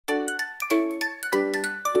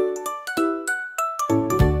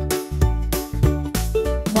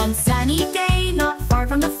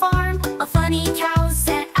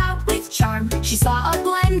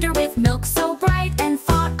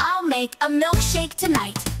milkshake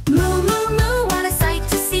tonight. Moo, moo, moo, what a sight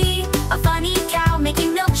to see. A funny cow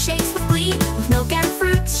making milkshakes with glee. With milk and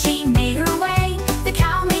fruit she made her way. The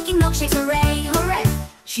cow making milkshakes, hooray, hooray.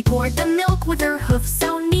 She poured the milk with her hoof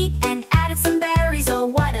so neat, and added some berries, oh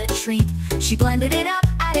what a treat. She blended it up,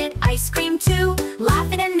 added ice cream too,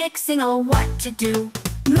 laughing and mixing, oh what to do.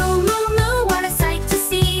 Moo, moo, moo, what a sight to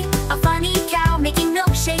see. A funny cow making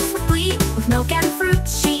milkshakes with glee. With milk and fruit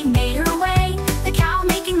she made her way. The cow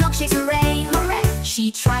making milkshakes, hooray, hooray.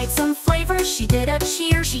 She tried some flavors, she did a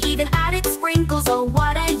cheer. She even added sprinkles, oh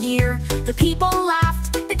what a year. The people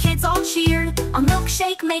laughed, the kids all cheered. A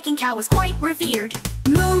milkshake making cow was quite revered.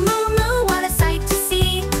 Moo, moo, moo, what a sight to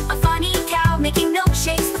see. A funny cow making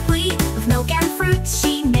milkshakes with glee. With milk and fruit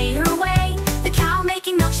she made her way. The cow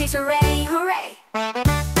making milkshakes, hooray, hooray.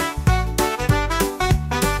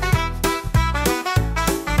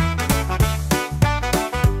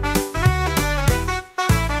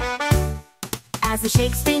 As the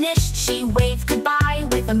shakes finished, she waved goodbye.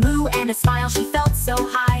 With a moo and a smile, she felt so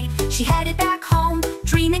high. She headed back home,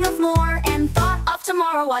 dreaming of more, and thought of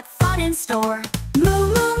tomorrow, what fun in store. Moo,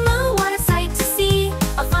 moo, moo, what a sight to see.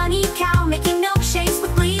 A funny cow making milkshakes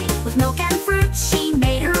with glee. With milk and fruit she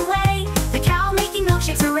made her way. The cow making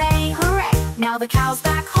milkshakes, hooray, hooray. Now the cow's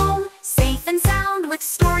back home, safe and sound, with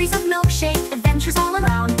stories of milkshake adventures all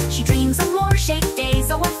around. She dreams of more shake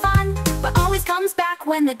days, oh what fun, but always comes back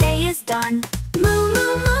when the day is done. Moo,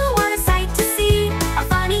 moo, moo.